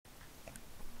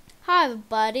Hi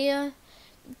everybody,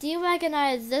 do you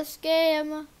recognize this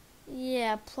game?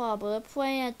 Yeah, probably. We're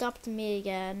playing Adopt Me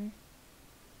again.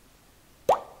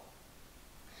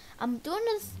 I'm doing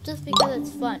this just because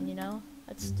it's fun, you know?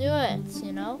 Let's do it,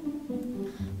 you know?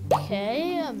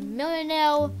 Okay, a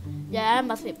millionaire. Yeah, that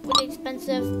must be pretty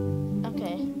expensive.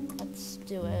 Okay, let's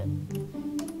do it.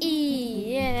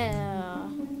 Yeah.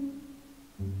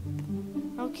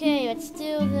 Okay, let's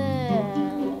do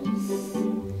this.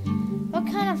 What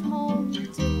kind of home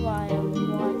do I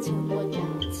want to look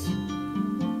at?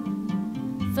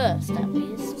 First, at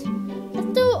least.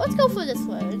 Let's go for this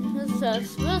one.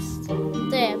 First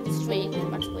damn street.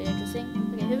 Much more interesting.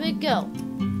 Okay, here we go.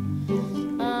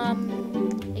 A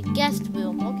guest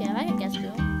room. Okay, I like a guest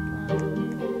room.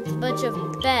 It's a bunch of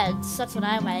beds. That's what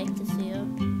I like to see.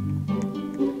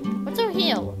 What's over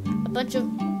here? A bunch of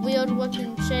weird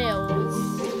looking chairs.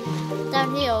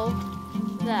 Down here,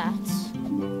 that.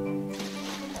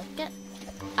 Get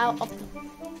out of the...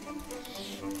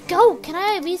 Go! Can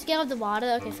I at least get out of the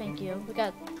water? Okay, thank you. We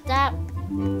got that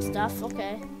stuff.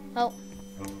 Okay. Oh.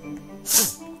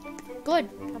 Good.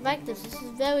 I like this. This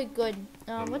is very good.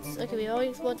 Okay, we already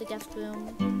explored the guest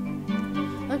room.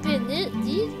 Okay,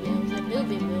 these rooms, the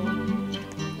movie room.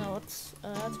 No, that's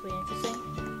pretty interesting.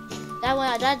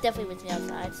 That definitely was me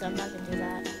outside, so I'm not gonna do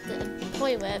that. The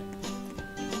toilet.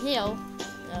 Here.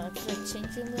 It's a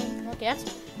changing room. Okay,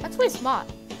 that's pretty smart.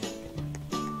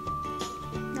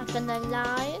 Not gonna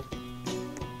lie.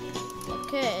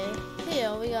 Okay,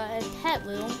 here we got a pet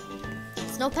room.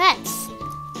 It's no pets.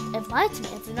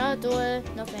 Enlightenment. It's another door.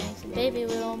 No thanks. A baby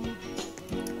room.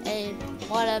 A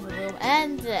whatever room.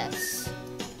 And this.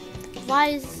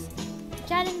 Wise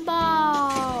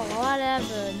cannonball.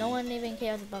 Whatever. No one even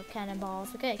cares about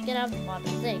cannonballs. Okay, get out of the water.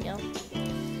 There you go.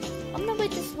 I'm gonna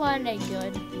rate this one a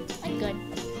good. A good.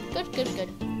 Good. Good.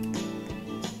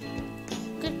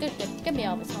 Get me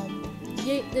out of this home.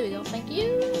 Yeah, there we go. Thank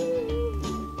you.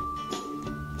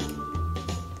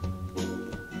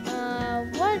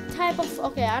 What type of...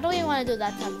 Okay, I don't even want to do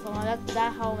that type of home.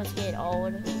 That home is getting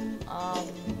old.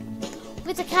 Look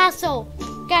at the castle!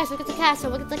 Guys, look at the castle.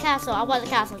 Look at the castle. I want the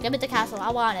castle. Give me the castle. I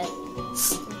want it.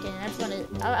 Okay, I just want to...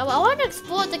 I want to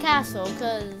explore the castle,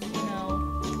 because, you know...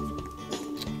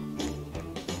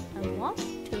 I want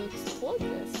to explore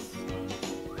this.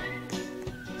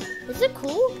 Is it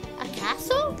cool? A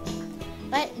castle?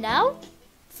 Right now?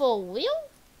 For real?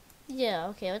 Yeah,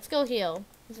 okay, let's go here.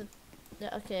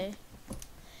 Okay.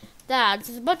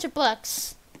 There's a bunch of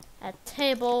books. A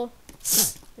table.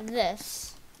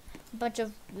 This. A bunch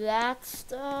of that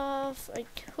stuff. A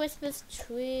Christmas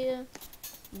tree.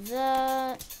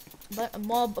 That. A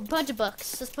bunch of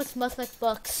books. This book smells like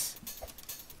books.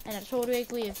 And I totally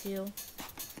agree with you.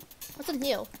 What's in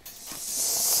here?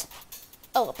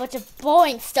 Oh, a bunch of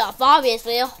boring stuff,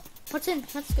 obviously. What's in?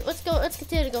 Let's go. Let's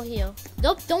continue to go here.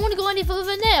 Nope, don't want to go any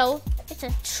further now. It's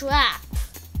a trap.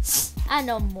 I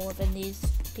know more than these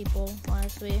people,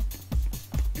 honestly.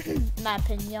 My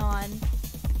opinion.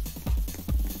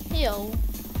 Here.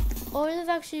 Oh, this is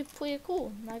actually pretty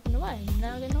cool. Not gonna lie.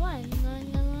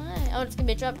 Oh, it's gonna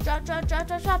be a trap.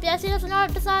 Yeah, see, that's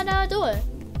another door.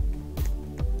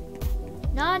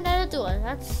 No, another door.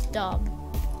 That's dumb.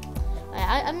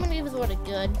 I'm gonna give this word a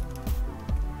good.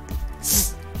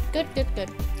 Good.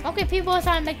 Okay, people are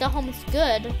trying to make the homes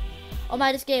good. Or am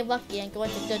I just getting lucky and going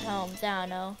to good homes? I don't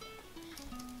know.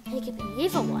 It could be an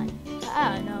evil one.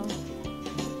 I don't know.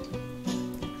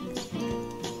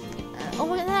 Oh,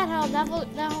 look at that home. That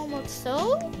home looks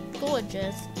so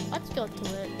gorgeous. Let's go to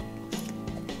it.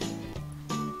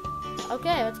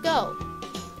 Okay, let's go.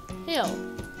 Here.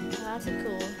 That's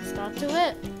cool. Start to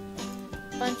it.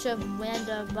 Bunch of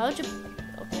random. Okay,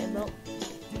 well.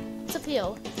 It's up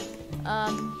here.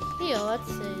 Here, let's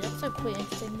see. That's a pretty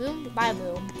interesting room. My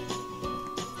room.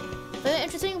 Very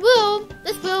interesting room.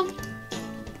 This room.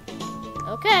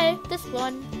 Okay, this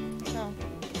one. No.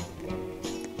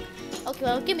 Okay,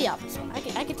 well, give me up this one. I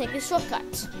can take this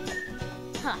shortcut.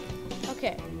 Huh.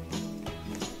 Okay.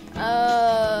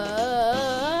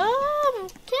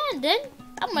 Camden,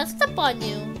 I'm gonna step on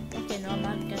you. Okay, no, I'm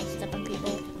not gonna step on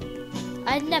people.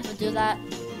 I'd never do that.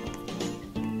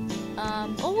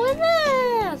 Over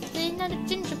there! See, another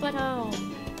gingerbread home.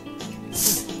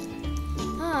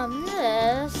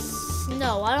 This.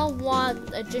 No, I don't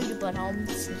want a gingerbread home.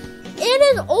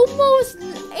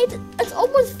 It's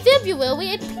almost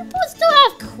February and people still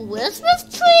have Christmas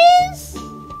trees?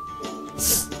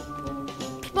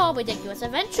 People are ridiculous.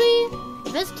 Eventually,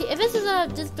 if this is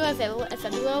just during February, if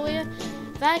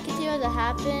that continues to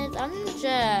happen, I'm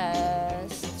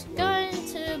just going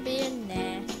to be in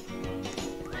there.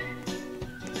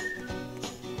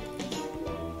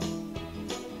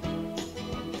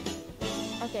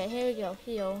 Okay, here we go.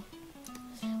 Heal.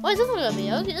 What is this one gonna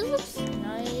be? Okay, this looks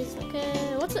nice.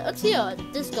 Okay, what's here?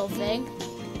 Disco thing.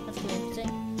 That's pretty interesting.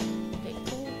 Okay,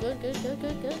 cool. Good.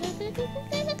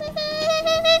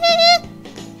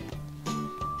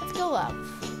 Let's go up.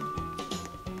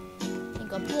 Ain't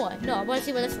got more. No, I wanna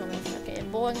see what this room is. Okay,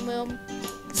 boring room.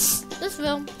 This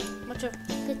room, bunch of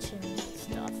kitchen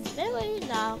stuff. Very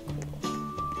now cool.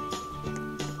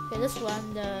 Okay, this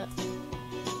one, the.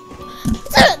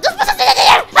 This person's in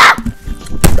here! Ah!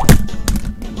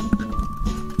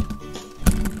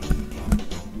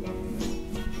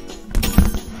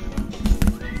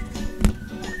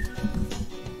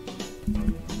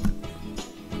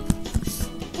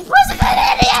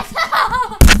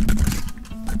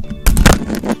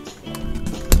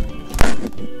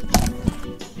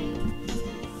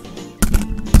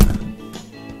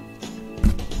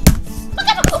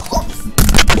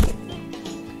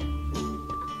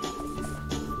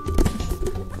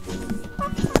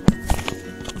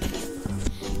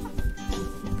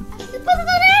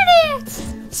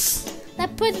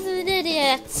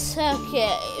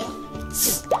 Okay.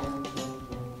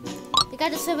 We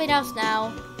got to something else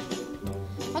now.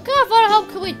 What kind of fun help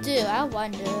can we do? I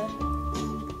wonder.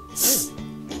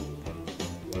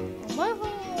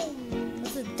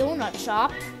 What's a donut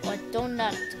shop? Or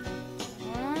donut?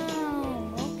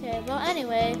 Oh, okay. Well,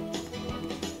 anyway.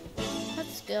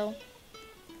 Let's go.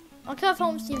 What kind of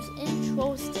home seems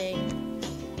interesting?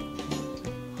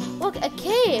 Look, a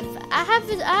cave. I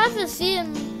haven't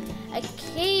seen a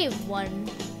cave one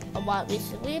a while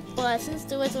recently, but since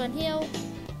there was one here,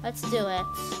 let's do it.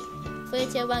 3,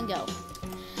 2, 1, go.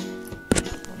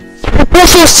 The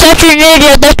person is such an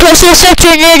idiot. The person is such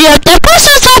an idiot. The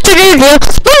person is such an idiot.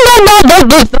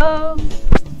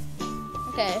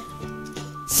 Okay.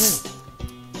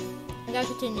 I gotta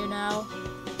continue now.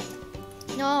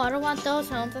 No, I don't want those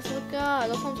homes. That's what God.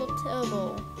 Those homes are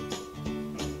terrible.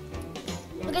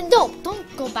 Okay, no, don't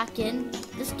go back in.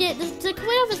 The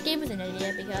creator of this game is an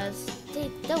idiot because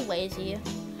they're lazy.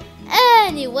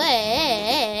 Anyway,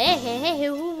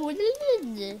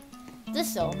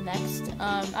 this home next.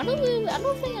 I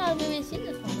don't think I've really seen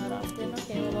this one that often.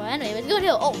 Okay, well, anyway, let's go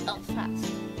here. Oh, fast.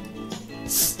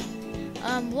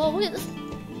 Well, look at this.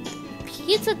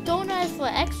 Pizza donut for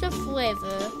extra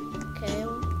flavor. Okay,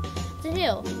 what's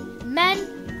here? Men,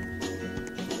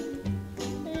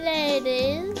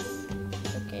 ladies.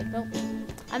 Okay, well,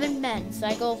 I'm in men, so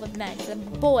I go with men. I'm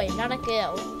a boy, not a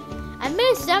girl. I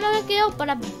may sound like a girl, but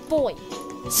I'm a boy.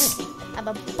 I'm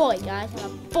a boy, guys. I'm a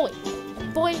boy. A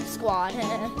boy squad.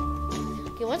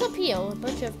 Okay, what's up here? A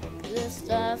bunch of this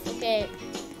stuff. Okay.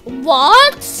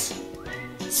 What?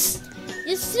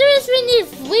 You seriously need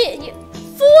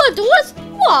 4 doors?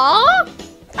 What?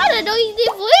 I didn't know you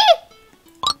need 3.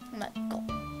 Oh my god.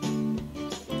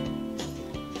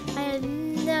 I have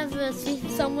never seen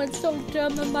someone so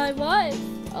dumb in my life.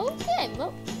 Okay,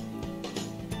 well.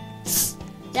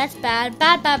 That's bad.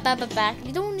 Bad.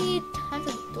 You don't need tons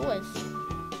of doors.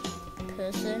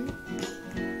 Person.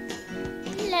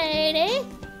 Lady.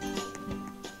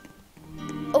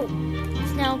 Oh,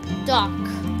 it's now dark.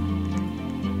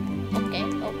 Okay,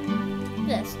 oh.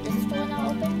 This door now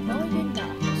open? No, you're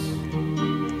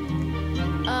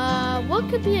not. What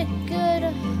could be a good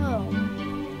home?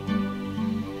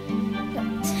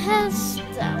 Test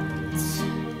out.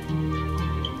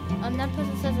 That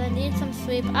person says I need some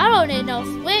sleep. I don't need no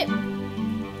sleep.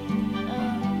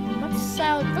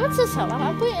 What's this home?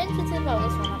 I'm pretty interested about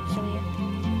this one actually.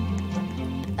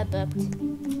 I burped.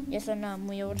 Yes or no, I'm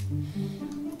weird.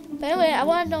 But anyway, I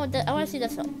want to know that. I want to see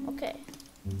this home. Okay.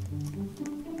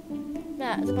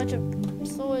 Yeah, there's a bunch of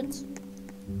swords.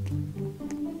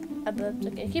 I burped.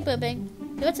 Okay, keep burping.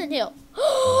 Okay, what's in here?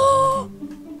 Oh.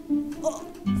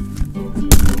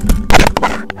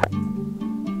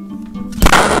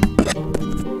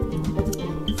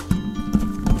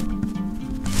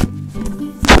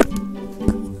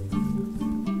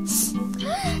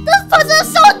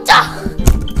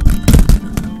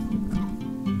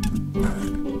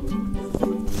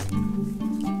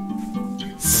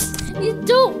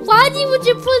 Why would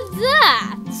you put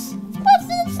that?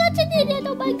 What's such an idiot?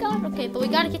 Oh my god. Okay, but we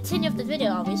gotta continue with the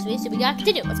video, obviously. So we gotta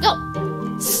continue. Let's go.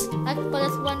 Let's put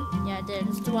this one. Yeah, I did.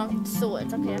 It's the one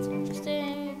swords. Okay, that's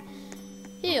interesting.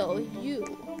 Here, you.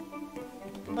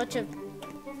 A bunch of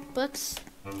books,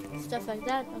 stuff like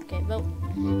that. Okay, well,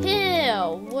 here.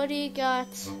 What do you got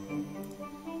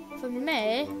for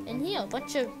me? And here, a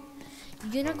bunch of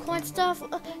unicorn stuff.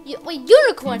 Wait,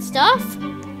 unicorn stuff?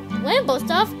 Rainbow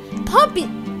stuff? Puppy.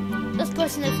 This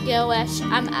person is girlish.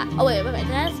 Oh wait. Did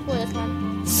I spoil this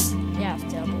one? Yeah, it's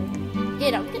terrible.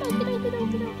 Get out.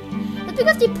 Just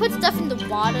because he put stuff in the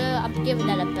water, I'm giving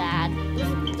that a bad.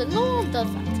 No one does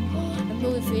that. The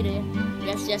movie 3D.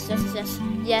 Yes, yes, yes, yes.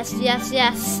 Yes, yes,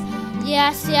 yes.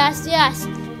 Yes, yes, yes.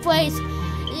 Please.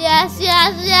 Yes,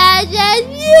 yes, yes, yes,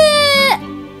 yeah!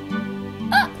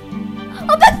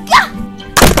 Oh my god!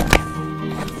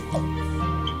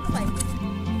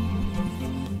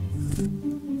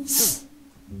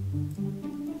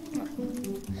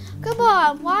 Come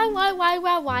on,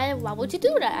 why would you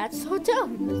do that? That's so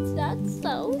dumb. That's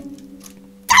so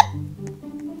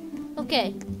dumb.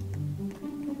 Okay.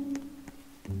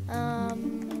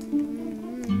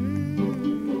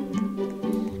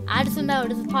 I just remember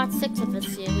this is part 6 of this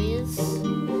series.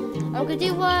 I'm gonna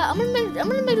do I'm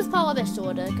gonna make this part a little bit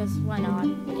shorter, because why not?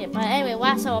 Okay, but anyway,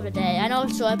 last hour of the day. I know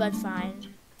it's short, but it's fine.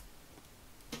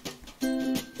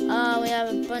 We have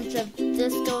a bunch of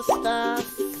disco stuff.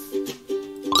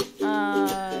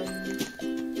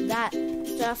 That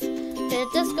stuff. The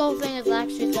disco thing is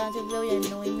actually starting to really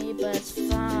annoy me, but it's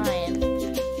fine.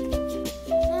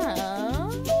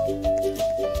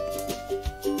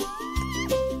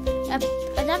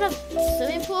 Another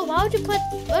swimming pool? Why would you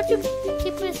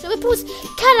keep putting swimming pools?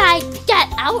 Can I get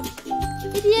out,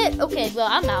 idiot? Okay, well,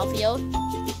 I'm out here.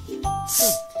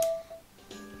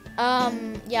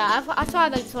 Yeah, I thought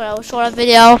I'd like to put a shorter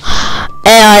video,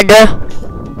 and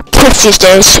kids these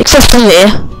days, except for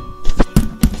me.